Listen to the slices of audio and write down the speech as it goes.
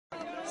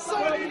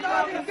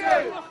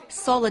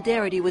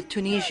Solidarity with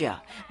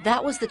Tunisia.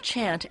 That was the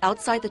chant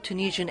outside the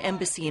Tunisian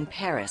embassy in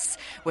Paris,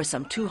 where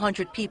some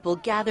 200 people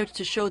gathered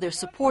to show their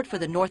support for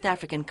the North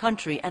African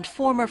country and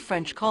former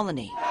French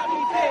colony.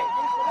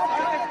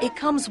 It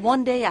comes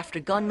one day after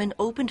gunmen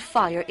opened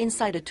fire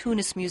inside a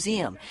Tunis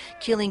museum,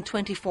 killing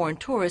 20 foreign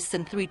tourists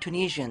and 3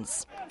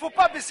 Tunisians.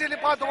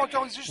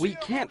 We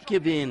can't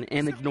give in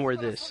and ignore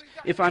this.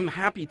 If I'm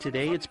happy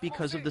today, it's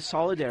because of the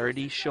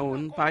solidarity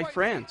shown by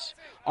France.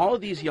 All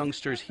of these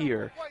youngsters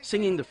here,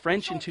 singing the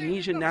French and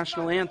Tunisian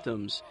national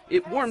anthems,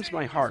 it warms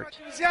my heart.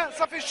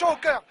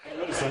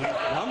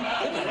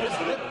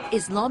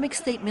 Islamic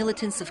State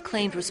militants have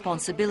claimed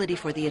responsibility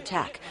for the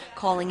attack,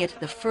 calling it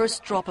the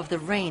first drop of the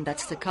rain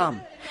that's to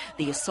come.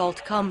 The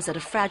assault comes at a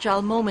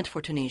fragile moment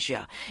for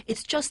Tunisia.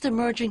 It's just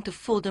emerging to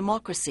full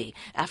democracy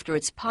after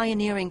its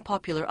pioneering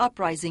popular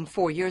uprising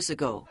 4 years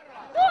ago.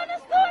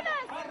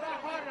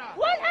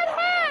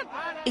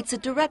 It's a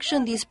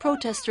direction these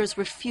protesters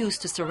refuse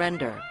to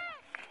surrender.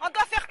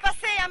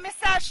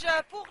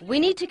 We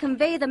need to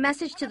convey the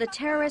message to the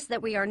terrorists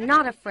that we are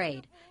not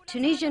afraid.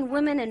 Tunisian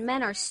women and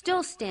men are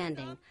still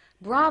standing.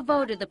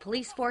 Bravo to the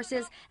police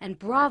forces and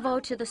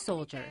bravo to the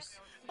soldiers.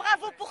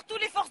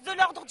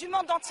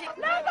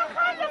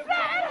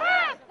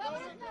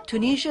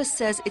 Tunisia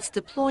says it's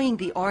deploying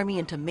the army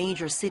into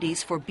major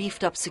cities for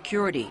beefed-up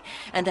security,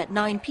 and that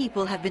 9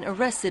 people have been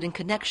arrested in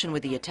connection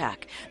with the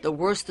attack, the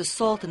worst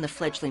assault in the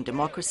fledgling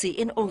democracy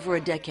in over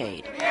a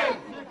decade.